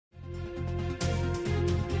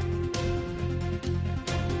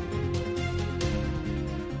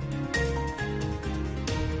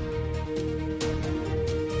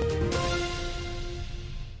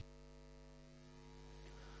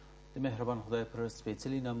مهربان خدای پر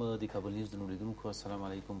سپېڅلي نامه د کابل نیوز د نوریدونکو السلام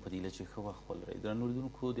علیکم په دې هیله چې ښه وخت ولرئ. درنو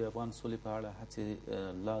اورېدونکو، د افغان سولې په اړه هڅې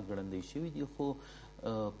لا ګړندۍ شوي دي، خو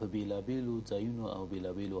په بېلابېلو ځایونو او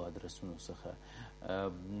بېلابېلو ادرسونو څخه.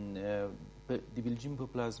 د بلجیم په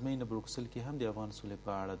پلازمینه بروکسل کې هم د افغان سولې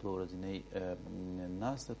په اړه 2 ورځنۍ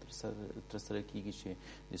ناسته ترسره کیږي چې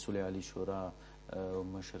د سولې عالي شورا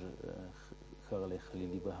مشر ښاغلی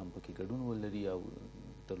خلیلي به هم پکې ګډون ولري او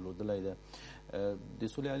درلودلی ده. د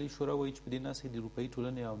سولې عالي شورا وایي چې په دې ناسته کې د اروپایي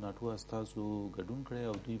ټولنې او ناټو استازو ګډون کړی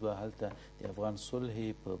او دوی به هلته د افغان صلح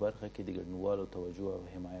په برخه کې د ګډونوالو توجه او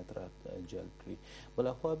حمایت را جلب کړي.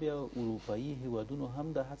 بلاخوا بیا اروپایي هیوادونو هم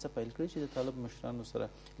دا هڅه پیل کړې چې د طالب مشرانو سره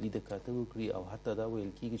لیده کاته وکړي او حتی دا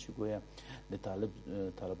ویل کېږي چې ګویا د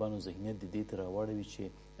طالبانو ذهنیت د دې ته راواړوي چې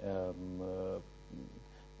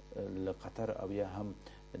له قطر او یا هم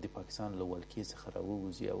د پاکستان له ولکې څخه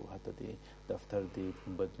راووځي او حتی د دفتر د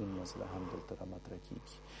بدلون مسله هم دلته رامطرح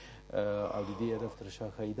کیږي. او د دې هدف تر شا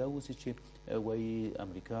ښایي دا اوسي چې وایي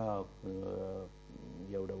امریکا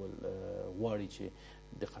یو ډول غواړي چې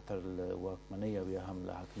د قطر له واکمنۍ او یا هم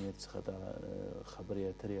له حاکمیت څخه دا خبرې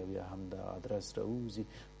اترې او یا هم دا ادرس راووځي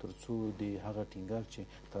تر څو د هغه ټینګار چې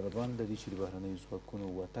طالبان لري چې د بهرنیو ځواکونو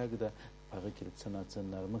وتګ ده په هغه کې څه نه څه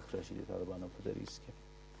نرمښت راشي د طالبانو په دریځ کې.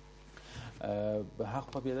 به حق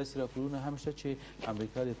خوا بیا داسې راپورونه هم شته چې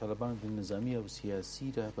امریکا د طالبانو د نظامي او سیاسي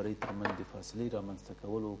رهبرۍ ترمنځ د فاصلې رامنځته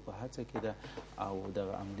کولو په هڅه کې ده او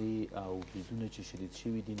دغه حملې او بریدونه چې شدید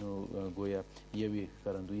شوي دي نو ګویا یوې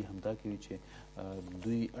ښکارندویي همدا کوي چې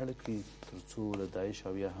دوی اړ کړي تر څو له داعش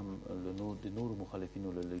او یا هم د نورو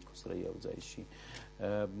مخالفینو له لیکو سره یو ځای شي.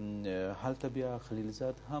 هلته بیا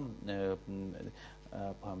خلیلزاد هم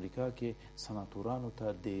په امریکا کې سناتورانو ته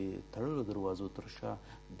د تړلو دروازو تر شا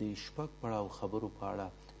د 6 پړاو خبرو په اړه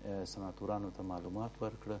سناتورانو ته معلومات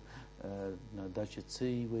ورکړه. دا چې څه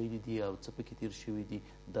یې ویلي دي او څه پکې تیر شوي دي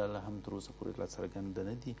دا لا هم تر اوسه پورې لا څرګنده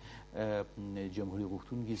نه دي. جمهوریت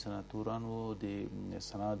غوښتونکي سناتورانو د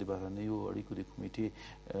سنا د بهرنیو اړیکو د کمیټې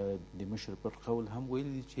د مشر پر قول هم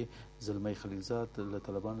ویلي دي چې زلمی خلیلزاد له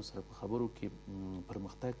طالبانو سره په خبرو کې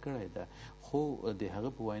پرمختګ کړی ده، خو د هغه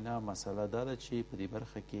په وینا مسله دا ده چې په دې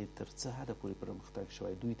برخه کې تر څه حده پورې پرمختګ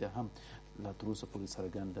شوی دوی ته هم لا تر اوسه پورې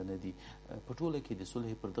څرګنده نه دي. په ټوله کې د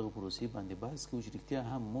صلح پر دغه پروسې باندې بحث کوو چې رښتیا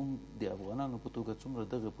هم موږ د افغانانو په توګه څومره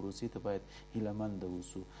دغه پروسې ته باید هیلهمنده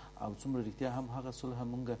اوسو او څومره رښتیا هم هغه صلح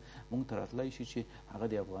موږ ته راتلی شي چې هغه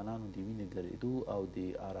د افغانانو د وینې درېدو او د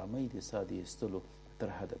آرامۍ د ساه د ایستلو تر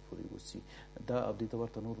حده پورې وسي. دا او دې ته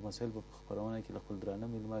ورته نور مسایل به په خپرونه کې له خپل درانه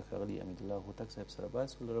مېلمه ښاغلي حمیدالله هوتک صاحب سره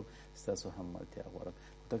بحث ولرم. ستاسو هم ملتیا غواړم.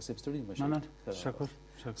 هوتک صاحب ستړي مه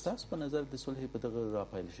شئ. ستاسو په نظر د صلح په دغه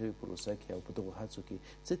راپیل شوې پروسه کې او په دغو هڅو کې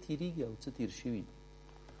څه تیریږي او څه تیر شوي دي؟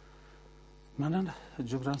 مننه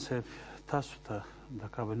جبران صاحب. تاسو ته د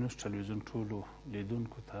کابل نیوز ټلویزیون ټولو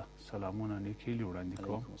لیدونکو ته سلامونه نیکیلي وړاندې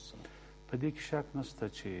کوم. په دې کې شک نشته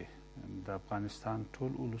چې د افغانستان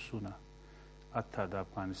ټول ولسونه حتی د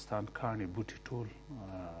افغانستان کاڼي بوټي ټول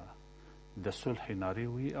د صلح نارې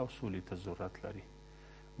وهي او سولې ته ضرورت لري.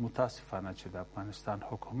 متاسفانه چې د افغانستان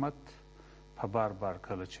حکومت په بار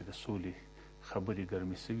کله چې د سولې خبرې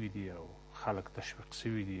ګرمې سوي دي او خلک تشویق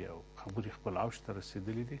سوي دي او خبرې خپل اوج ته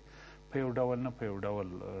رسېدلي دي په یو ډول نه په یو ډول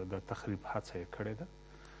د تخریب هڅه یې کړې ده.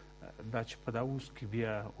 دا چې په دا اوس کې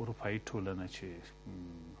بیا اروپایي ټولنه چې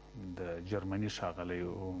د جرمني ښاغلی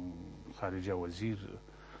خارجه وزیر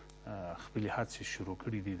خپلې هڅې شروع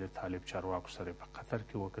کړي دي د طالب چارواکو سره په قطر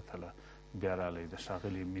کې وکتله، بیا رالی د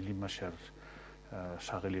ښاغلي ملي مشر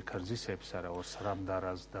ښاغلي کرزي صاحب سره ورسره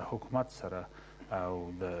همداراز د حکومت سره او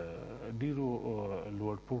د ډیرو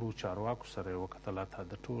لوړپوړو چارواکو سره یې وکتله حتی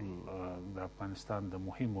د ټول د افغانستان د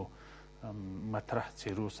مهمو مطرح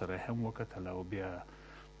څیرو سره هم وکتله او بیا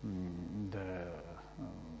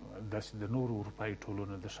داسې د نورو اروپایي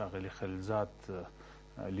ټولنو د ښاغلي خلیلزاد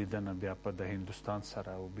لیدنه بیا په د هندوستان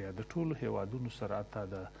سره او بیا د ټولو هیوادونو سره حتی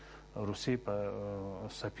د روسیې په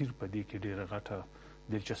سفیر په دې کې ډیره غټه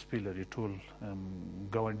دلچسپي لري. ټول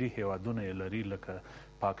ګاونډي هیوادونه یې لري لکه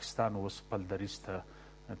پاکستان اوس خپل دریځ ته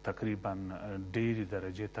تقریبا ډیرې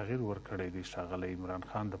درجې تغییر ورکړی دی. ښاغلی عمران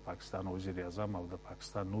خان د پاکستان وزیر اعظم او د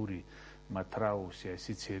پاکستان نوري مطرح او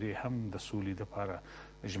سیاسي څیرې هم د سولې دپاره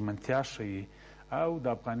ژمنتیا ښیي او د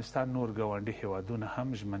افغانستان نور ګاونډي هیوادونه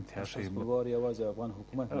هم ژمنتیا ښیي. یوازې افغان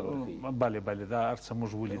حکومت نه ورښیي. بلې دا هر څه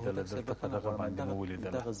موږ ولیدله دلته په دغه باندې مو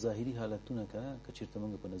ولیدله. دغه ظاهري حالتونه که چېرته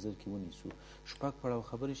موږ په نظر کې ونیسو 6 پړاو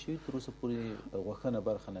خبرې شوي تر اوسه پورې غوښنه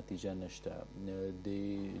برخه نتیجه نشته. د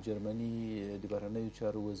جرمني د بهرنیو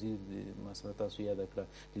چارو وزیر مسله تاسو یاده کړه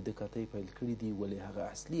لیده کاته یې پیل کړي دي ولې هغه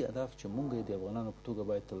اصلي اهداف چې موږ یې د افغانانو په توګه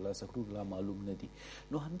باید ترلاسه کړو لا معلوم نه دي.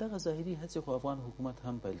 نو همدغه ظاهري هڅې خو افغان حکومت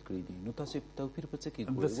هم پیل کړي دي. نو تاسو توفیق توپیر په څه کې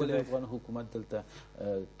ګوري؟ ولې افغان حکومت دلته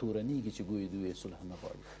تورنیږي چې ګویا دوی صلح نه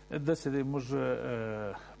غواړي؟ داسې دی، موږ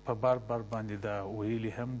په بار بار باندې دا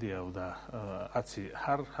ویلي هم دي او دا هڅې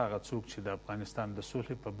هر هغه څوک چې د افغانستان د صلح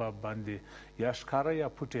په باب باندې یا ښکاره یا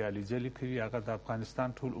پټې هلې ځلې کوي، هغه د افغانستان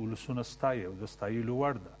ټول ولسونه ستایي او د ستایلو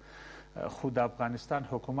وړ ده. خو د افغانستان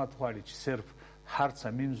حکومت غواړي چې صرف هر څه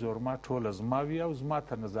مین زورما ټوله زما وي او زما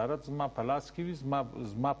تر نظارت زما په لاس کې وي،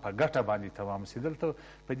 زما په ګټه باندې تمام سي. دلته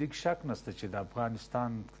په دې کې شک نشته چې د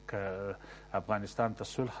افغانستان ته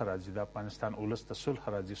صلح راځي، د افغانستان ولس ته صلح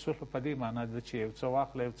راځي. صلح په دې معنا ده چې یو څه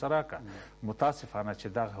واخله یو څه راکړه. متاسفانه چې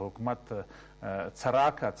دغه حکومت څه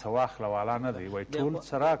راکړه څه واخله والا نه دی، وایي ټول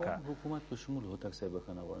څه راکړه. د حکومت په شمول هوتک صاحب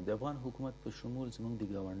بخښنه غواړم، د افغان حکومت په شمول زموږ د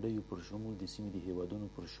ګاونډیو پر شمول د سیمې د هیوادونو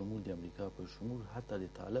پر شمول د امریکا پر شمول حتی د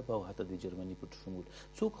طالب او حتی د جرمني پر شمول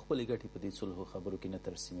څوک خپلې ګټې په دې صلحو خبرو کې نه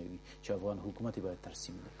ترسیموي چې افغان حکومت یې باید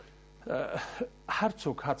ترسیم نه کړي؟ هر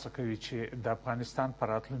څوک هڅه کوي چې د افغانستان په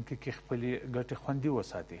راتلونکي کې خپلې ګټې خوندي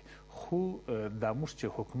وساتي، خو دا موږ چې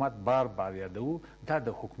حکومت بار بار یادوو، دا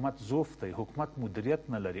د حکومت ضعف دی. حکومت مدیریت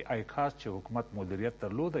نه لري. ای کاش چې حکومت مدیریت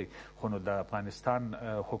درلودی، خو نو د افغانستان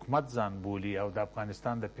حکومت ځان بولي او د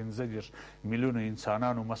افغانستان د 15 میلیونو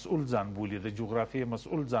انسانانو مسؤل ځان بولي، د جغرافیې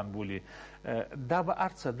مسؤل ځان بولي. دا به هر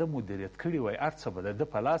څه د مدیریت کړي وای، هر څه به د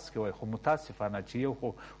په لاس کې وای. خو متاسفانه چې یو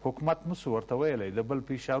خو حکومت موږ ورته ویلی د بل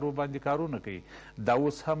په اشارو باندې کارونه کوي. دا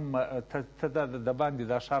اوس هم ته د باندې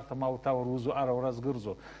دا ښار ته ما او تا ورځو هره ورځ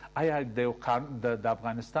ګرځو. آیا د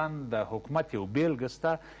افغانستان د حکومت یو بیلګه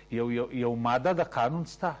شته، یو ماده د قانون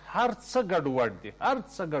شته؟ هر څه ګډوډ دي، هر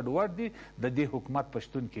څه ګډوډ دي د دې حکومت په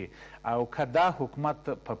شتون کې. او که دا حکومت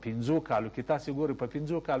په 5 کالو کې، تاسې ګورئ په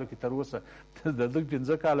 5 کالو کې تر اوسه د دوی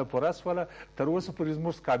 5 کاله پوره شوله، تر اوسه پورې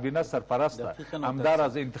زموږ کابینه سرپرسته،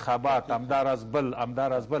 همداراز انتخابات،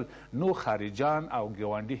 همداراز بل نو خارجان او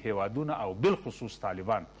ګاونډي هیوادونه او بالخصوص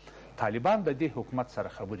طالبان د دې حکومت سره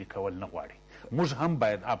خبرې کول نه غواړي. موږ هم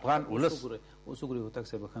باید افغان ولس اوس وګورئ، هوتک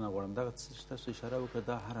صاحب بخښنه غواړم، دغه تاسو اشاره وکړه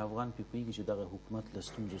دا هر افغان پوهېږي چې دغه حکومت له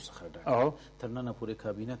ستونزو څخه ډک دی. تر ننه پورې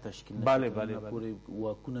کابینه تشکیل نه شوې، تر ننه پورې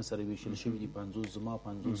واکونه سره ویشل شوي دي، 50 زما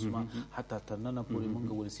 50 زما. حتی تر ننه پورې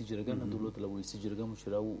موږ ولسي جرګه نه درلوده، له ولسي جرګه مو چې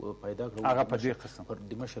پیدا کړه هغه په دې قسم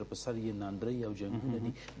د مشر په سر یې ناندرۍ او جنګونه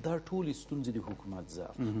دي. دا ټولې ستونزې د حکومت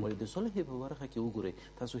ضعف. ولې د صلح په برخه کې وګورئ،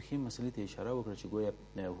 تاسو ښې مسلې ته اشاره وکړه چې ګویا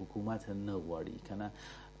حکومت نه غواړي که نه،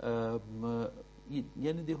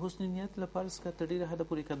 یعنی د حسن نیت لپاره څخه تر ډېره حده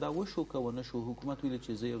پورې که دا وشو که ونه شو، حکومت ویلي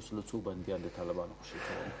چې زه 100 بندیان د طالبانو خوشي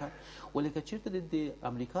کوم. ولې که چېرته د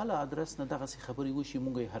امریکا له ادرس نه دغسې خبرې وشي،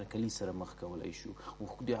 موږ یې هرکلي سره مخ کولی شو.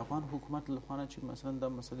 د افغان حکومت له خوا نه چې مثلا دا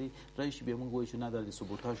مسلې راشي، بیا موږ وایو چې نه دا د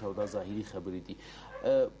سبوتاژ او دا ظاهري خبرې دي.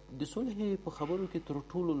 د صلح په خبرو کې تر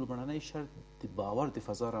ټولو لومړنی شرط د باور د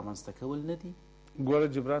فضا رامنځته کول نه دي؟ ګوره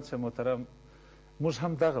جبران صاحب محترم، موږ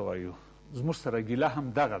هم دغه وایو، زموږ سره ګیله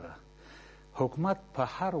هم دغه ده. حکومت په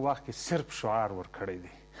هر وخت کې صرف شعار ورکړی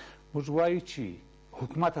دی. موږ وایو چې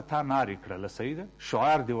حکومت تا نارې کړله، صحیح ده،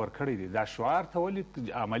 شعار دې ورکړی دی. دا شعار ته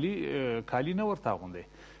ولې عملي کالي نه ورته اغوندی؟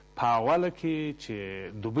 په اوله کې چې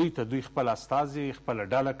دوبۍ ته دوی خپل استازي خپله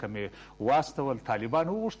ډله کمې واستول، طالبان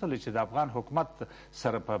وغوښتل چې د افغان حکومت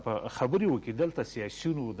سره خبرې وکړي. دلته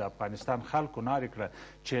سیاسیونو د افغانستان خلکو نارې کړه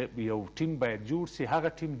چې یو ټیم باید جوړ سي، هغه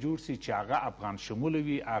ټیم جوړ سي چې هغه افغان شموله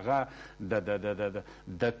وي، هغه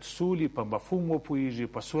د سولې په مفهوم وپوهېږي،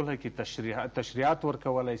 په صلح کې تشریعات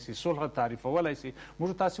ورکولی سي، صلح تعریفولی سي.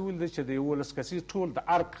 موږ تاسې ولیدل چې د 11 کسیز ټول د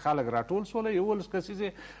ارګ خلک راټول سوله، 11 کسیز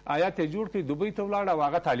ایت یې جوړ کړي، دوبۍ ته ولاړه او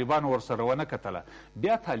هغه طالبان ورسره ونه کتله.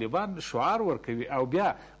 بیا طالبان شعار ورکوي او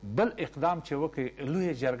بیا بل اقدام چې وکړي،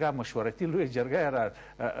 لویه جرګه مشورتي لویه جرګه یې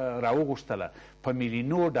راوغوښتله، په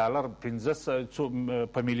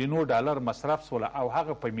میلیونو ډالر مصرف سوله او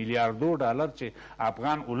هغه په میلیاردو ډالر چې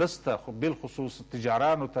افغان ولس ته بالخصوص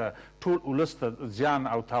تجارانو ته ټول ولس ته زیان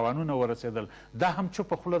او تاوانونه ورسېدل. دا هم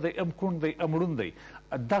چوپه خوله دی، ام کوڼ دی، ام ړوند دی.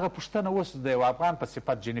 دغه پوښتنه اوس د یو افغان په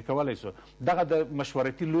صفت ځینې کولی سو. دغه د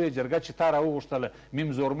مشورتي لویه جرګه چې تا راوغوښتله،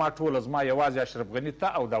 میم زورما ټوله زما یوازې اشرف غني ته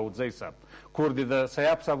او داودزی صاحب، کور دې د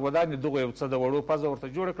سیاب صاحب ودانې دغه یو څه د وړو پزه ورته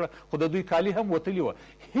جوړه کړه، خو د دوی کالي هم وتلي وه.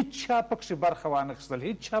 هېڅ چا پکښې برخه وانخیستل،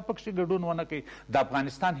 هېڅ چا پکښې ګډون ونه کوي. د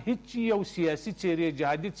افغانستان هېڅ یو سیاسي څیرې،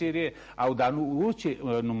 جهادي څیرې او دا چې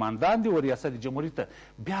نمایندان دي و ریاست جمهوري ته،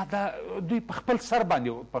 بیا دا دوی په خپل سر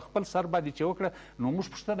باندې چې وکړه. نو موږ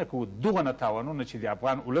پوښتنه کوو، دغه تاوانونه چې د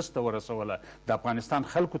افغان ولس ته ورسوله، د افغانستان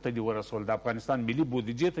خلکو ته دې ورسول، د افغانستان ملي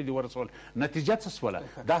بودیجې ته دې ورسول، نتیجه څه سوله؟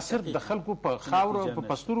 دا صرف د خلکو په خاورو په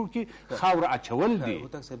پسترو کې خاورې واوره اچول دي.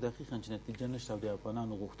 هوتک صاحب دقیقا چې نتیجه نشته او د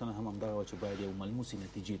افغانانو غوښتنه هم همدغه وه چې باید یو ملموسې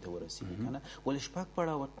نتیجې ته ورسېږي که نه. ولې شپږ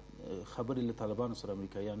پړاوه خبرې له طالبانو سره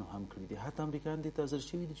امریکایانو هم کړي دي. حتی امریکایان دې ته حاضر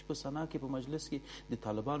شوي دي چې په سنا کې په مجلس کې د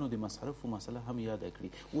طالبانو د مصرفو مسله هم یاده کړي.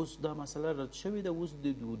 اوس دا مسله رد شوې ده. اوس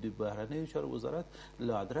د بهرنیو چارو وزارت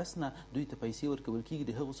له ادرس نه دوی ته پیسې ورکول کېږي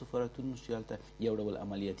د هغو سفارتونو چې هلته یو ډول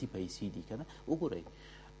عملیاتي پیسې دي که نه. وګورئ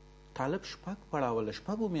طالب شپږ پړاوه له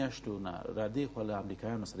شپږو میاشتو نه را دې خوا له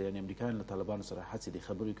امریکایانو سره یعنې امریکایان له طالبانو سره هڅې د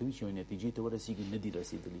خبرې کوي چې یوې نتیجې ته ورسېږي نه دي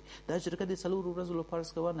رسېدلي. دا جرګه د 4 ورځو له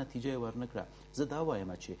فرض کوه نتیجه یې ورنه کړه. زه دا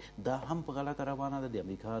وایم چې دا هم په غلطه روانه ده. د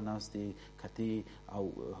امریکا ناستې کتې او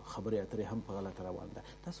خبرې اترې هم په غلطه روانه ده.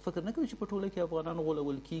 تاسو فکر نه کوئ چې په ټوله کې افغانان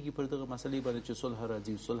غولول کېږي پر دغه مسلې باندې چې صلح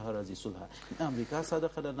راځي صلح راځي صلح. نه امریکا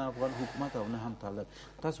صادقه ده نه افغان حکومت او نه هم طالب.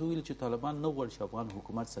 تاسو ویل چې طالبان نه غواړي چې افغان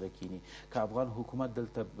حکومت سره کینی. که افغان حکومت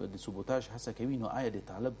دلته د سبوتاژ هڅه کوي نو آیا د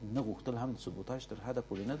طالب نه غوښتل هم د سبوتاژ تر حده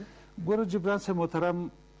پورې نه ده؟ ګوره جبران صاحب محترم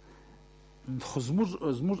خو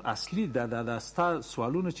زموږ اصلي دا ستا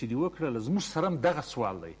سوالونه چې دې وکړل زموږ سره هم دغه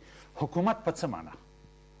سوال دی. حکومت په څه معنا؟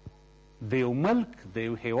 د یو ملک د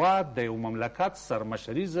یو هیواد د یو مملکت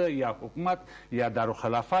سرمشریزه یا حکومت یا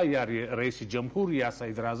دارالخلافه یا رئیس جمهور یا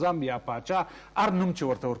صدر اعظم یا پاچا هر نوم چې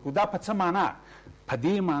ورته ورکړو دا په څه معنا؟ په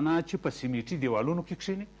دې معنا چې په سیمټي دیوالونو کې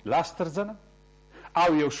کښېني لاس تر زنه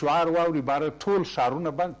او یو شعار واوري باره ټول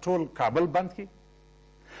ښارونه بند ټول کابل بند کړي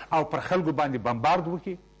او پر خلکو باندې بمبارد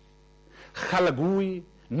وکړي خلک ووایي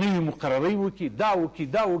نوې مقررۍ وکړي دا وکړي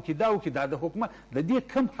دا وکړي دا وکړي. دا د حکومت د دې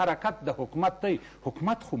کم حرکت د حکومت دی.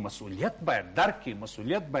 حکومت خو مسؤلیت باید درک کړي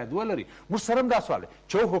مسؤلیت باید ولري. موږ سره هم دا سوال دی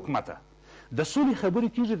چې حکومته د سولې خبرې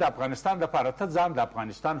کېږي د افغانستان دپاره ته ځان د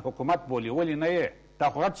افغانستان حکومت بولي ولې نه یې؟ دا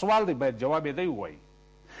خو غټ سوال دی باید جواب یې دی ووایي.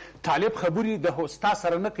 طالب خبرې د ستا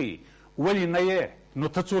سره نه کوي ولې نه یې؟ نو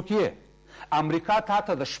ته څوک یې؟ امریکا تا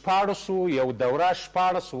ته د 14 یو دوره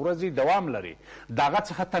 14 ورځې دوام لري د هغه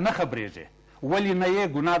څخه ته نه خبرېږې ولې نه یې؟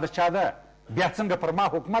 ګناه د چا ده؟ بیا څنګه پر ما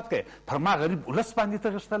حکومت کوي؟ پر ما غریب ولس باندې ته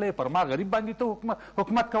غښتلی پر ما غریب باندې ته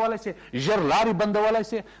حکومت کولی سي ژر لارې بندولی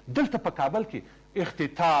سي. دلته په کابل کې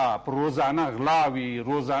اختطاف روزانه غلاوي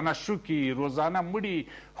روزانه شوکي روزانه مړي.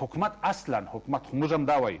 حکومت اصلا حکومت خو موږ هم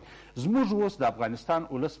دا وایي زموږ اوس د افغانستان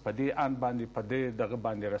ولس په دې ان باندې په دې دغه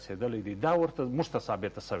باندې رسېدلی دی. دا ورته موږ ته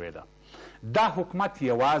ثابته سوې ده. دا حکومت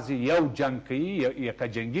یوازې یو جنګ کوي یکه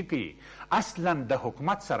جنګي کوي. اصلا د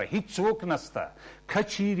حکومت سره هیڅوک نسته. که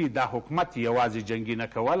چیرې دا حکومت یوازې جنګي نه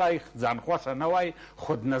کولی ځان خوښه نه وای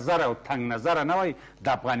خود نظر او تنګ نظره نه وای د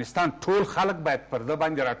افغانستان ټول خلک باید پر ده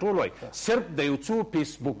باندې راټول وای. صرف د یو څو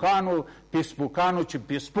فیسبوکانو چې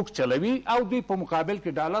فیسبوک چلوي او دوی په مقابل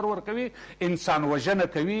کې ډالر ورکوي انسان وژنه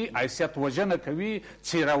کوي حیثیت وژنه کوي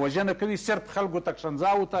څیره وژنه کوي صرف خلکو ته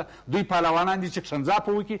کښنځاو ته دوی پهلوانان دي چې کښنځا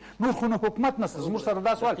په وکړي نور خو نه حکومت نسته. زموږ سره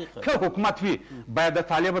دا سوال که حکومت وي باید د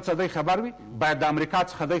طالب څخه دی خبر وي باید د امریکا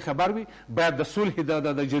څخه دی خبر وي باید د صلح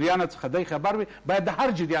د جریان څخه دی خبر وي باید د هر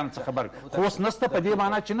جریان څخه خبر وي. خو اوس نسته په دې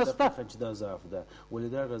معنا چې نسته چې دا ضعف ده. ولې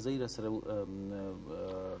دا راځئ راسره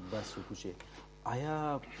بحث وکړو چې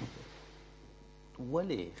آیا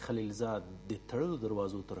ولې خلیلزاد د تړلو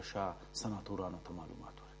دروازو تر شا سناتورانو ته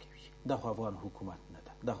معلومات ورکوي؟ دا خو افغان حکومت نه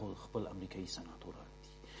ده دا خو خپل امریکایي سناتوران دي.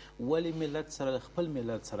 ولې ملت سره خپل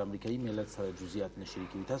ملت سره امریکایي ملت سره جزئیات نه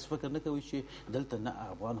شریکوي؟ تاسو فکر نه کوئ چې دلته نه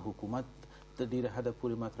افغان حکومت د ډیره حده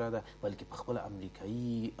پورې مطرح ده بلکې په خپل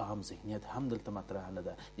امریکایي عام ذهنیت هم دلته مطرح نه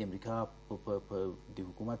ده. د امریکا د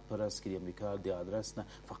حکومت په راس کې د امریکا د ادرس نه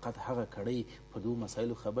فقط هغه کړۍ په دوو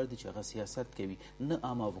مسایلو خبر دي چې هغه سیاست کوي نه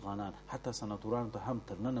عام افغانان حتی سناتورانو ته هم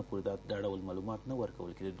تر ننه پورې دا ډول معلومات نه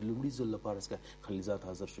ورکول کېږي. د لومړي ځل لپاره څخه خلیلزاد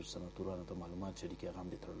حاضر شو چې سناتورانو ته معلومات شریکي هغه هم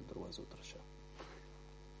د تړلو دروازو تر شا.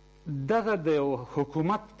 دغه د یو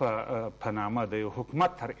حکومت په نامه د یو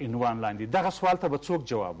حکومت تر عنوان لاندې دغه سوال ته به څوک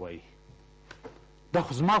جواب وایي؟ دا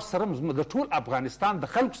خو زما سره د ټول افغانستان د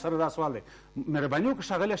خلکو سره دا سوال دی. مهرباني وکړه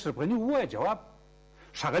ښاغلی اشرف غني ووایه جواب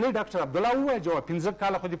ښاغلی ډاکټر عبدالله ووایه جواب 15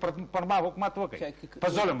 کاله خو دې پر ما حکومت وکړي په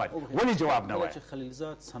ظلم باندې ولې جواب نه وایه؟ چې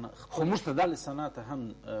خلیلزاد خو موږ ته د سنا ته هم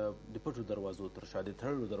د پټو دروازو تر شا د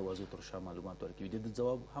تړلو دروازو تر شا معلومات ورکوي. د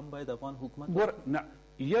ځواب هم باید افغان حکومت نه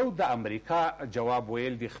یو د امریکا جواب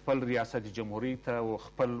ویل د خپل ریاست جمهوریت ته او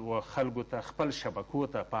خپل خلکو ته خپل شبکو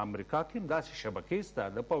ته په امریکا کې هم داسې شبکې شته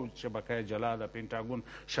د پوځ شبکه جلا ده پینټاګون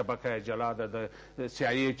شبکه جلا ده د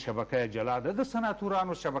CIA شبکه جلا ده د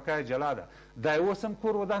سناتورانو شبکه جلا ده. دا اوس هم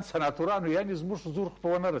کور ودان سناتورانو یعنې زموږ زور خو په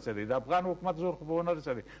ونه رسېدی د افغان حکومت زور خو په ونه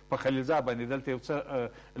رسېدی په خلیلزاد باندې دلته یو څه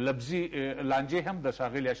لفظي لانجې هم د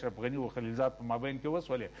ښاغلي اشرف غني و خلیلزاد په مابین کې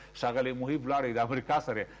وسولې ښاغلی محیب لاړی د امریکا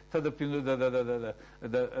سره ته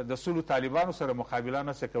د سلو طالبانو سره مقابله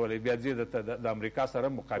نه شې کولی بیا ځې د امریکا سره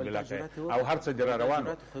مقابله کوي او هر څه دې را روان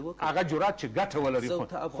هغه جرات چې ګټه ولري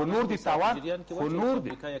خو نور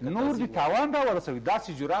دې تاوان را ورسوي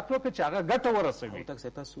داسې جرات وکړه چې هغه ګټه ورسوي.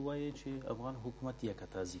 تاسو وایئ چې افغان حکومت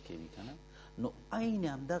یکتازي کوي که نه نو عین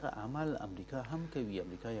همدغه عمل امریکا هم کوي.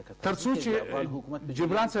 امریکا یکتازي تر څو چې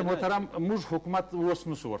جبران صاحب محترم موږ حکومت اوس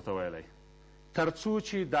نشو ورته ویلی تر څو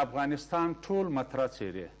چې د افغانستان ټول مطرح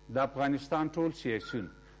څیرې د افغانستان ټول سیاسیون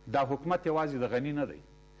دا حکومت یوازې د غني نه دی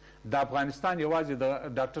د افغانستان یوازې د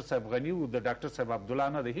ډاکټر صاحب غني او د ډاکټر صاحب عبدالله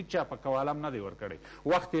نه دی هیڅ چا په قوالم نه دی ورکړی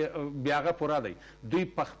وخت بیا هغه پوره دی دوی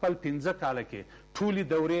په خپل 15 کاله کې ټولې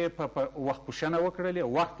دورې په وخت پوښنه وکړلې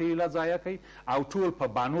وخت یې له ضایع کوي او ټول په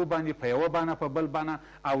بانو باندې په یوه بانه په بل بانه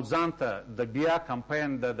او ځان ته د بیا کمپاین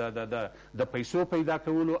د پیسو پیدا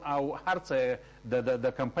کولو او هر څه د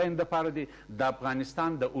کمپاین دپاره دی د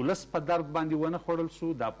افغانستان د ولس په درد باندې ونه خوړل سو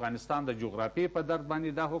د افغانستان د جغرافیې په درد باندې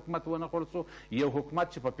دا حکومت ونه خوړل سو یو حکومت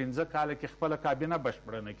چې په 15 کاله کې خپله کابینه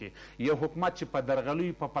بشپړه نه کړي یو حکومت چې په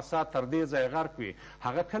درغلیو په فساد تر دې ځای غرق وي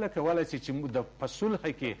هغه کله کولی شي چې په صلح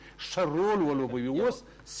کې ښه رول ولوبوي اوس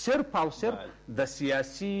صرف او صرف د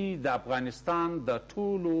سیاسي د افغانستان د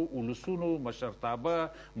ټولو ولسونو مشرتابه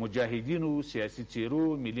مجاهدینو سیاسي څیرو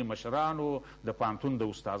ملي مشرانو د پوهنتون د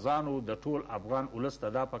استادانو د ټول افغان ولس ته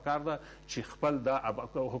دا پکار ده چې خپل د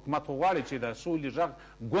حکومت خو غواړي چې د سولې غږ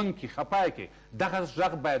ګونګ کړي خپای کړي دغه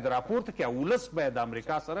غږ باید راپورته کړي او ولس باید د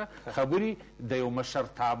امریکا سره خبرې د یو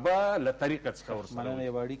مشرتابه له طریقه څخه ورسره مننه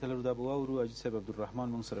یوه اړیکه لرو دا به واورو حاجي صاحب عبدالرحمن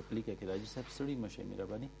موږ سره په لیکه کې حاجي صاحب ستړي مه شئ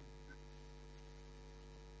مهرباني.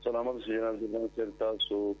 سلامات جناب جبران صاحب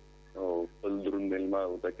تاسو او خپل دروند میلمه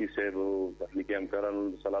او تقي صاحب او تخنیکي همکارانو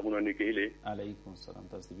سلامونه نیکې هیلې. علیکم السلام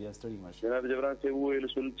تاسو بیا ستړي مه شئ. جناب جبران صاحب وویل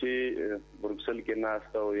شول چې بروکسل کې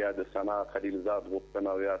ناسته او یا د سنا خلیلزاد غوښتنه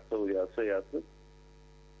او یا څه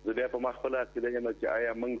زه بیا په ما خپله عقیده یم چې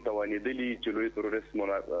آیا موږ توانېدلي چې لوی تروریست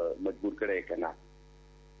مجبور کړی که نه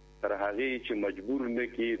تر هغې چې مجبور نه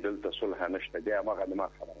کړي دلته صلح نشته بیا هماغه د ما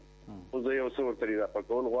خبره خو زه یو څه ورته اضافه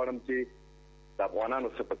کول غواړم چې د افغانانو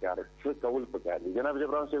څه پکار دي څه کول پکار دي. جناب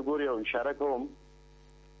جبران صاحب ګوري او اشاره کوم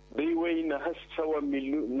دوی وایي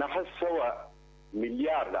 900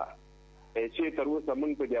 میلیارده پیسې تر اوسه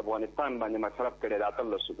موږ په د افغانستان باندې مصرف کړی د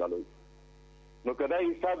 18 کالو نو که دا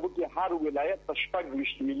حساب وکړي هر ولایت په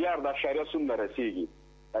 26 میلیارده اشاریه څومره رسېږي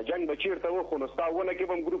دا جنګ به چېرته وخو نو ستا ونه کې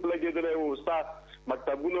به هم ګروپ لګېدلی و ستا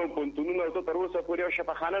مکتبونه او پوهنتونونه او ته تر اوسه پورې یو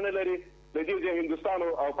شفاخانه نه لرې د دې ځای هندوستان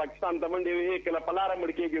او پاکستان ته منډې وهې کله په لاره مړ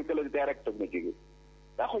کېږي او کله د تیاره کټک نه کېږي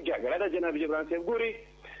دا خو جګړه ده جناب جبران صاحب ګوري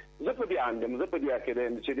زه په دې اند یم زه په دې عقیده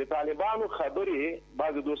یم چې د طالبانو خبرې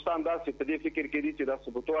بعضې دوستان داسې په دې فکر کې دي چې دا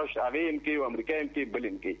ثبوتوش هغې هم کوي او امریکا هم کوي بل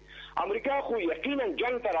هم کوي امریکا خو یقینا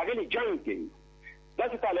جنګ ته راغلي جنګ کوي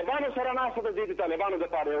داسې طالبانو سره ناسته ده زه د طالبانو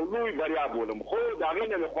دپاره یو لوی بریا بولم خو د هغې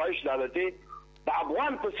نه مې خواهش دا ده چې د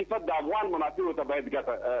افغان په صفت د افغان منافعو ته باید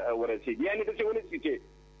ګټه ورسېږي یعنې داسې ونه شي چې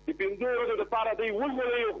د 5 ورځو دپاره دوی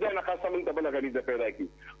وژغورئ او خدای نخواسته موږ ته بله غریزه پیدا کړي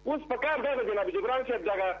اوس په کار دا ده جناب جبران صاحب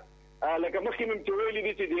دغه لکه مخکې مې چې ویلي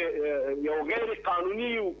دي چې یو غیر قانوني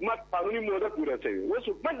حکومت قانوني موده پوره شوې اوس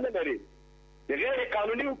حکومت نه لري د غیر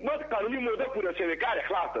قانوني حکومت قانوني موده پوره شوې کار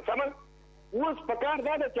خلاص ده سمه اوس په کار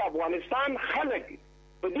دا ده چې افغانستان خلک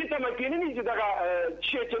په دې تمکن نه دي چې دغه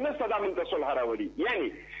شی چې نسته دا موږ ته صلح راولي یعنې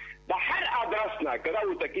د هر ادرس نه که دا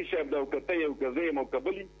و تقي صاحب ده او که ته یې او که زه یم او که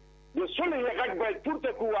بل د صلح غږ باید پورته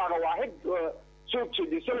کړو هغه واحد څوک چې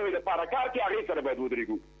د صلح لپاره کار کوي هغې سره باید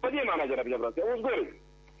ودرېږو په دې معنا جناب جبران صاحب اوس ګورئ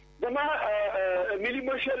زما ملي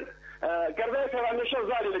مشر کردی سره همیشه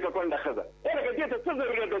زالي لکه کونډه ښځه لکه دې ته څه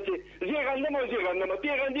ضرورت ده چې زیږندم او زیږندم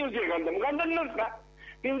ته غندي او زیږندم غندل نشته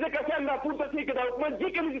 15 کسان دا پورته شي که د حکومت دې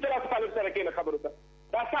کلي چې تاسو طالب سره کښېنه خبرو ته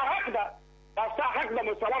دا ستا حق ده دا ستا حق ده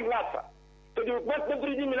مسلم لاسه ته د حکومت نه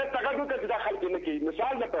پرېږدي ملت ته غږ وکړه چې دا خلک نه کوي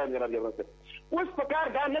مثال د پیغام جناب جبران صاحب اوس په کار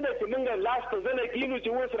دا نه ده چې موږ لاس ته زنه کښېنو چې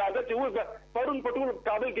اوس راځه چې اوس پرون په ټول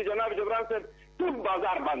کابل کې جناب جبران صاحب ټول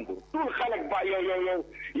بازار بند و ټول خلک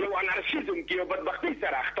یو انارشیزم کې یو بدبختۍ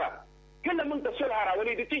سره اخته کله موږ ته صلح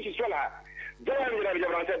راولي د څه شي صلح زه وایم جناب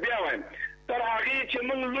جبران صاحب بیا وایم تر هغې چې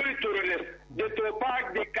موږ لوی تروریست د توپاک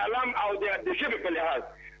د کلم او د ژبې په لحاظ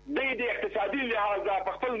دوی د اقتصادي لحاظه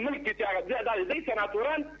په خپل ملک کې چې هغه دا دی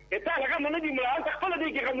سناتوران تا هغه نه دي مړه هلته خپله دی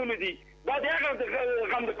کې غمونه دي دا د هغه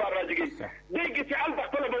غم دپاره راځي دی کې چې هلته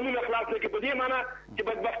خپله بندونه خلاص نه کړي په دې معنی چې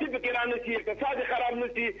بدبختي پکې را نه شي اقتصاد خراب نه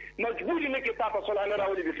شي مجبور نه کړي تا په صلح نه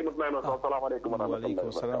راولي بیخي مطمئن اوسه السلام علیکم ورحمة الله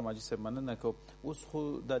وعلیکم السلام حاجي صاحب مننه کوم اوس خو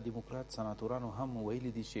د دیموکرات سناتورانو هم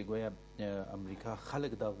ویلي دي چې ګویا امریکا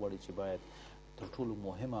خلک دا غواړي چې باید تر ټولو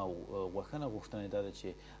مهمه او وخنه غوښتنه دا ده چې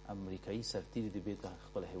امریکایي سرتیري د بیرته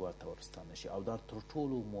خپل هیواد ته ورستانه شي او دا تر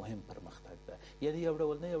ټولو مهم پرمختګ ده یعنې یو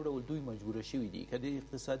ډول نه یو ډول دوی مجبوره شوي دي که د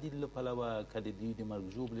اقتصادي له پلوه که د دوی د مرګ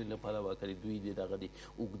ژوبلې له پلوه که د دوی د دغه د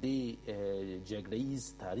اوږدې جګړهیز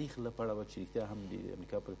تاریخ له پلوه چې رښتیا هم د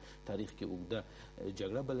امریکا په تاریخ کې اوږده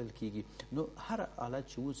جګړه بلل کېږي نو هر حالت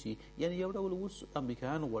چې اوسي یعنې یو ډول اوس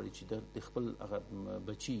امریکایان غواړي چې د خپل هغه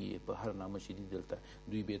بچي په هر نامه چې دي دلته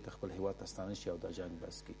دوی بیرته خپل هیواد ته ستانه شي او دا جنګ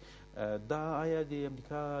بس کړي دا آیا د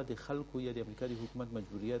امریکا د خلکو یا د امریکا د حکومت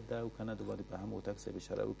مجبوریت ده او که نه د باندې په هم هوتک صاحب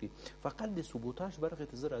اشاره وکړي فقط د سبوتاژ برخې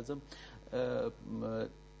ته زه راځم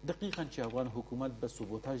دقیقا چې افغان حکومت به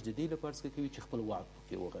سبوتاژ د دې لپاره څه کوي چې خپل واک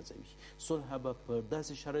پکې وغځوي صلح به په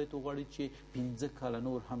داسې شرایطو غواړي چې 15 کاله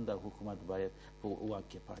نور هم د حکومت باید په واک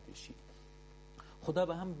کې پاتې شي خو دا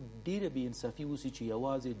به هم ډیره بې انصافي اوسي چې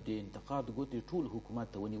یوازې د انتقاد ګوتې ټول حکومت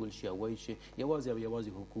ته ونیول شي او وایي چې یوازې او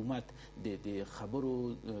یوازې حکومت د خبرو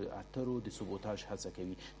اترو د سبوتاژ هڅه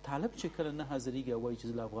کوي طالب چې کله نه حاضرېږي او وایي چې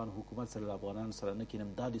زه له افغان حکومت سره له افغانانو سره نه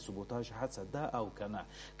کینم دا د سبوتاژ هڅه ده او که نه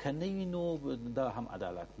که نه وي نو دا هم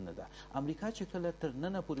عدالت نه ده امریکا چې کله تر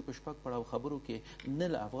ننه پورې په شپږ پړاو خبرو کې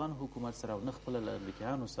نه له افغان حکومت سره او نه خپله له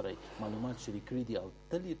امریکایانو سره معلومات شریک کړي دي او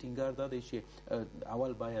تل یې ټینګار دا دی چې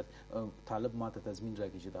اول باید طالب ماته تضمین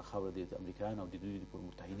راکړي چې دا خبره د امریکایانو او د دوی پر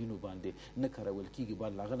متحدینو باندې نه کارول کېږي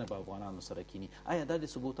باید له هغه نه به افغانانو سره کینی آیا دا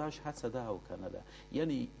د سبوتاژ هڅه ده او که نه ده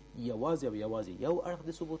یعنې یوازې او یوازې یو اړخ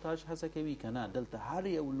د سبوتاژ هڅه کوي که نه دلته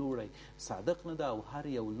هر یو لوری صادق نه ده او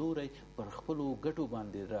هر یو لوری پر خپلو ګټو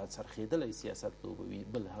باندې را څرخېدلی سیاست لوبوي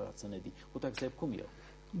بل هغه څه نه دي هوتک صاحب کوم یو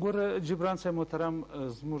ګوره جبران صاحب محترم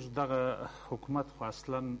زموږ دغه حکومت خو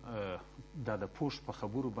اصلا دا د پوش په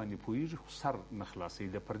خبرو باندې پوهېږي خو سر نه خلاصوي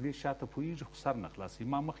د پردې شاته پوهېږي خو سر نه خلاصوي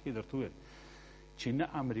ما مخکې درته وویل چې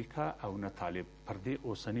نه امریکا او نه طالب پر دې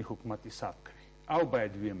اوسني حکومت حساب کوي او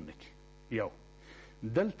باید ویم نه کړي یو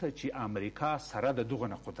دلته چې امریکا سره د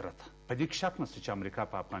دغه نه قدرت په دې کې شک نشته چې امریکا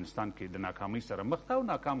په افغانستان کې د ناکامۍ سره مخ ده او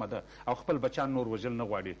ناکامه ده او خپل بچیان نور وژل نه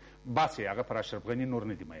غواړي باسي هغه پر اشرف غني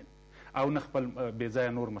نور نه دي مین او نه خپل بې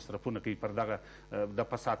ځایه نور مصرفونه کوي پر دغه د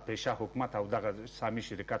فساد پیشه حکومت او دغه سامي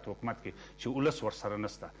شرکت حکومت کې چې ولس ورسره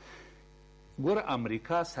نسته ګوره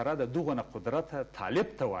امریکا سره د دغه نه قدرت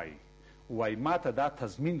طالب ته وایي ماته دا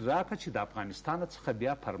تضمین راکړه چې د افغانستان څخه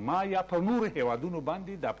بیا پر ما یا پر نورو هیوادونو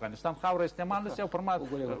باندې د افغانستان خاوره استعمال نشي او پر ما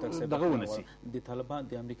دغه ونسي د طالبان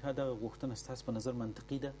د امریکا دغه غوښتنه ستاسو په نظر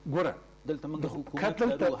منطقي ده ګوره دلته موږ حکومت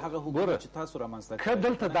لرو هغه حکومت چې تاسو رامنځته که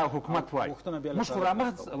دلته دا حکومت وایي موږ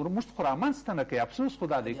خو رامنځته نه کوي افسوس خو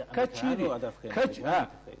دا دی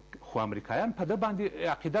خو امریکایان په ده باندې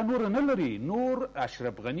عقیده نور نه لري نور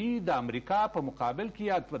اشرف غني د امریکا په مقابل کې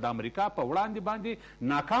یا د امریکا په وړاندې باندې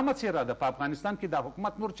ناکامه څیره ده په افغانستان کې دا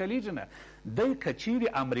حکومت نور چلیږي نه دی که چیرې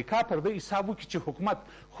امریکا پر ده حساب وکړي چې حکومت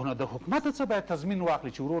خو نه د حکومت څه باید تضمین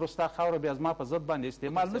واخلي چې وروره ستا خاوره بیا زما په ضد باندې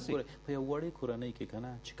استعمال نه سي په یو وړې کورنۍ کې که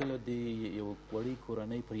نه چې کله د یو وړې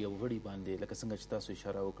کورنۍ پر یو غړي باندې لکه څنګه چې تاسو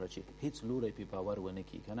اشاره وکړه چې هیڅ لوری پې باور ونه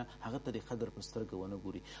کړي که نه هغه ته د قدر په سترګه ونه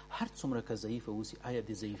ګوري هر څومره که ضعیفه اوسي آیا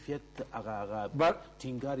د ضعیفیت هغه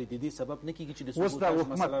ټینګار د دې سبب نه کېږي چې د سبوتاژ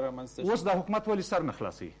مسله رامنځته شي اوس دا حکومت ولې سر نه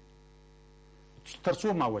خلاصوي تر څو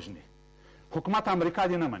ما وژنې حکومت امریکا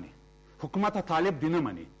دې نه مني حکومت طالب دې نه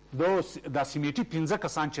مني دا سیمیټي 15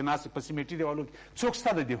 کسان چې ناست په سیمیټي دیوالو کې څوک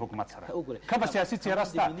ستا د دې حکومت سره کومه سیاسي څیره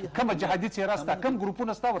ستا کومه جهادي څیره ستا کوم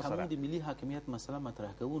ګروپونه ستا ورسره د ملي حاکمیت مسله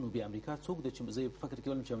مطرح کوو نو بیا امریکا څوک ده چې زه فکر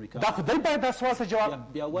کوم چې امریکا دا خو دی باید دا سوال ته جواب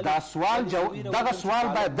دغه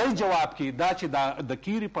سوال باید دی جواب کړي دا چې د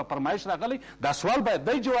کیري په فرمایش راغلی دا سوال باید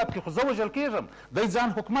دی جواب کړي خو زه وژل کېږم دی ځان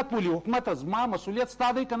حکومت بولي حکومت زما مسؤلیت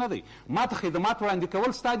ستا دی که نه دی ما ته خدمات وړاندې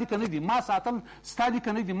کول ستا دي که نه دي ما ساتل ستا دي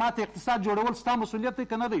که نه دي ما ته اقتصاد جوړول ستا مسؤلیت دی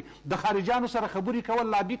که نه دی د خارجانو سره خبرې کول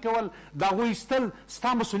لابي کول د هغوی ایستل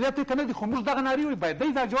ستا مسؤلیت دی که نه دی خو موږ دغه نارې وایي باید دی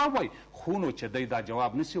دا جواب وایي خو نو چې دی دا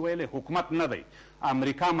جواب نسي ویلی حکومت نه دی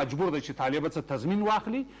امریکا مجبور دی چې طالب څه تضمین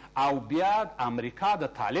واخلي او بیا امریکا د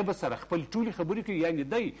طالب سره خپل ټولې خبرې کوي یعنې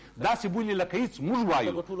دی داسې بولي لکه هېڅ موږ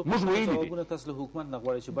وایو موږ ویلي دي تاسو له حکومت نه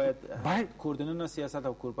غواړئ چې باید کوردننه سیاست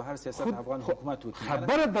او کوربهر سیاست افغان حکومت وکړي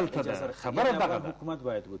خبره دلته ده خبره دغه ده حکومت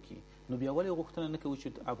باید وکړي نو بیا ولې غوښتنه نه کوي چې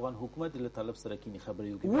افغان حکومت له طالب سره کینی خبرې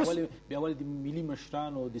وکړي بیا ولې د ملي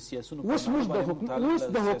مشرانو د سیاسونو اوس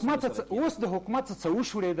د حکومت څه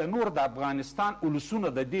وشورېده نور د افغانستان ولسونه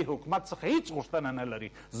د دې حکومت څخه هیڅ غوښتنه نه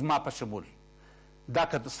لري زما په شمول دا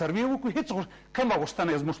که سروې وکړو هیڅ کومه غوښتنه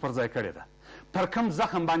یې زموږ پر ځای کړې ده پر کوم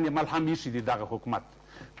زخم باندې ملهم ایښي دي دغه حکومت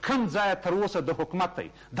کم ځایه تر اوسه د حکومت دی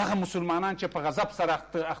دغه مسلمانان چې په غضب سره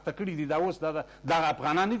اخته کړي دي دا اوس دغه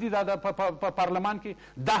افغانان نه دي دا په پارلمان کې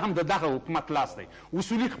دا هم د دغه حکومت لاس دی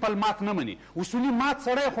اصولي خپل مات نه مني اصولي مات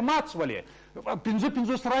سړی خو مات شولې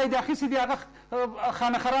 55 رایې دې اخیستې دي هغه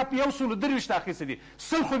خانه خراب 123 اخیستې دي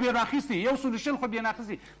 100 خو بې نه اخیستې 120 خو بې نه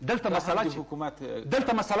اخیستې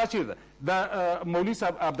دلته مسله چیرې ده د مولوي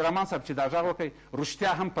صاحب عبدالرحمن صاحب چې دا غږ وکړي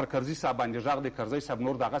رښتیا هم پر کرزي صاحب باندې غږ دی کرزي صاحب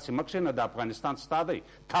نور دغسې مه کښېنه د افغانستان ستا دی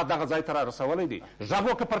تا دغه ځای ته را رسولی دی غږ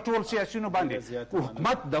وکړه پر ټول سیاسیونو باندې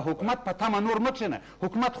د حکومت په تمه نور مه کښېنه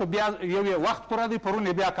حکومت خو بیا یو وخت پوره دی پرون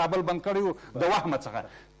یې بیا کابل بند کړی و د وهمه څخه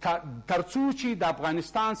تر څو چې د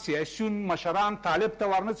افغانستان سیاسیون مشران طالب ته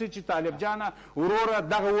ورنسي چې طالب جانه وروره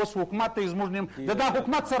دغه اوس حکومت ته زموږ نیم د دا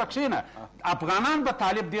حکومت سره کښېنه افغانان به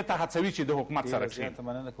طالب دې ته هڅوي چې د حکومت سره کښېنه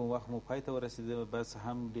مننه کوم وخت مو پای ته ورسېده بس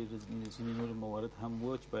هم ډېر ځینې نور موارد هم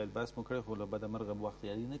و چې باید بحث مو کړی خو له بده مرغه وخت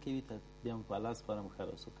یاري نه کوي بیا مو په الله سپارم ښه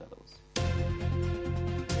اوسه کار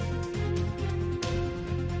اوسه